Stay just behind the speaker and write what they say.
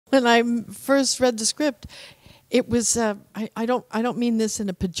when I first read the script, it was I don't mean this in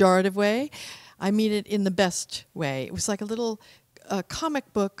a pejorative way. I mean it in the best way. It was like a little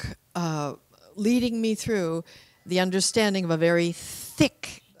comic book leading me through the understanding of a very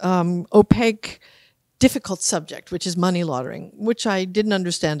thick, opaque, difficult subject, which is money laundering, which I didn't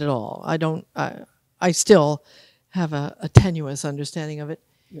understand at all. I still have a tenuous understanding of it.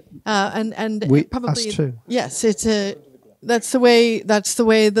 And probably us too. yes, that's the way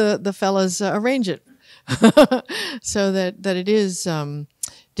the fellas arrange it, so that it is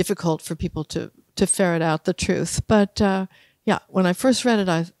difficult for people to ferret out the truth. But yeah, when I first read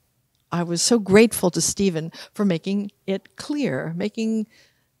it, I was so grateful to Stephen for making it clear, making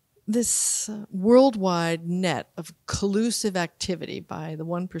this worldwide net of collusive activity by the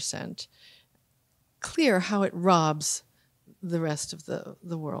 1% clear how it robs the rest of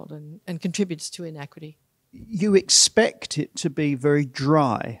the world and contributes to inequity. You expect it to be very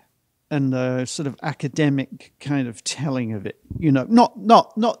dry and a sort of academic kind of telling of it. You know,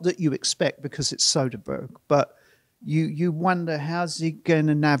 not that you expect because it's Soderbergh, but you wonder how's he going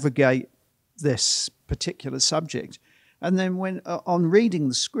to navigate this particular subject. And then when on reading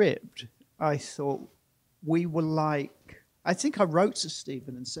the script, I thought we were like, I think I wrote to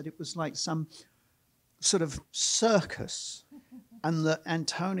Stephen and said it was like some sort of circus, and that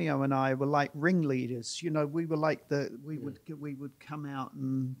Antonio and I were like ringleaders. You know, we were like we would come out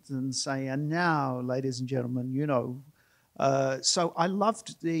and say, and now, ladies and gentlemen, you know. So I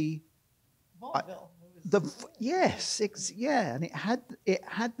loved the Vaudeville. And it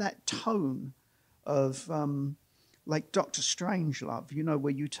had that tone of like Dr. Strangelove, you know,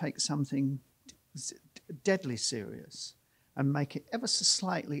 where you take something deadly serious and make it ever so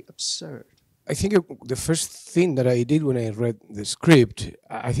slightly absurd. I think the first thing that I did when I read the script,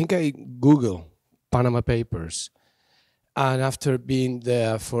 I think I Googled Panama Papers. And after being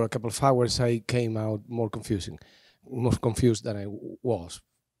there for a couple of hours, I came out more confused than I was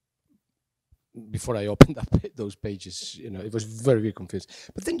before I opened up those pages. You know, it was very, very confused.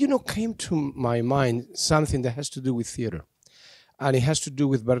 But then, you know, came to my mind something that has to do with theater. And it has to do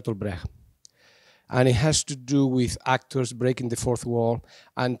with Bertolt Brecht. And it has to do with actors breaking the fourth wall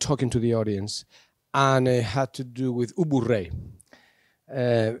and talking to the audience. And it had to do with Ubu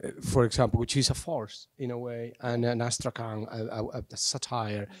for example, which is a farce in a way, and an astrakhan, a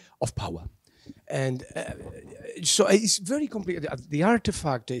satire of power. And so it's very complicated. The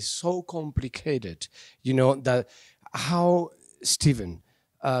artifact is so complicated, you know, that how Stephen,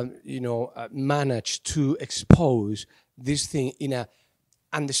 managed to expose this thing in a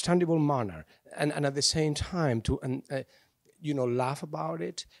understandable manner, and at the same time to laugh about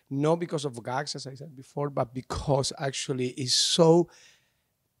it, not because of gags, as I said before, but because actually it's so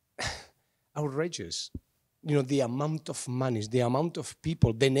outrageous. You know, the amount of money, the amount of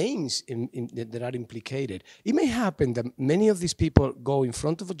people, the names that are implicated. It may happen that many of these people go in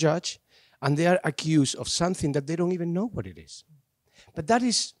front of a judge and they are accused of something that they don't even know what it is. But that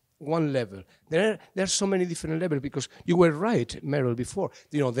is one level. There are so many different levels, because you were right, Meryl, before.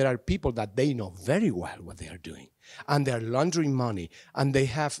 You know, there are people that they know very well what they are doing, and they are laundering money, and they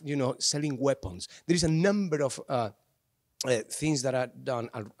have, selling weapons. There is a number of things that are done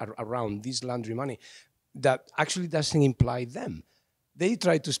around this laundering money that actually doesn't imply them. They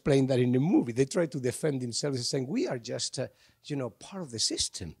try to explain that in the movie. They try to defend themselves saying, we are just, part of the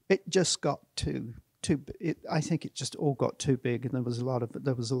system. It just got too. I think it just all got too big, and there was a lot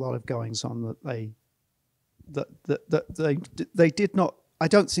of goings on that they did not. I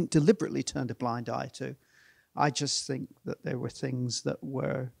don't think deliberately turned a blind eye to. I just think that there were things that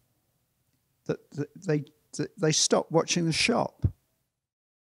they stopped watching the shop.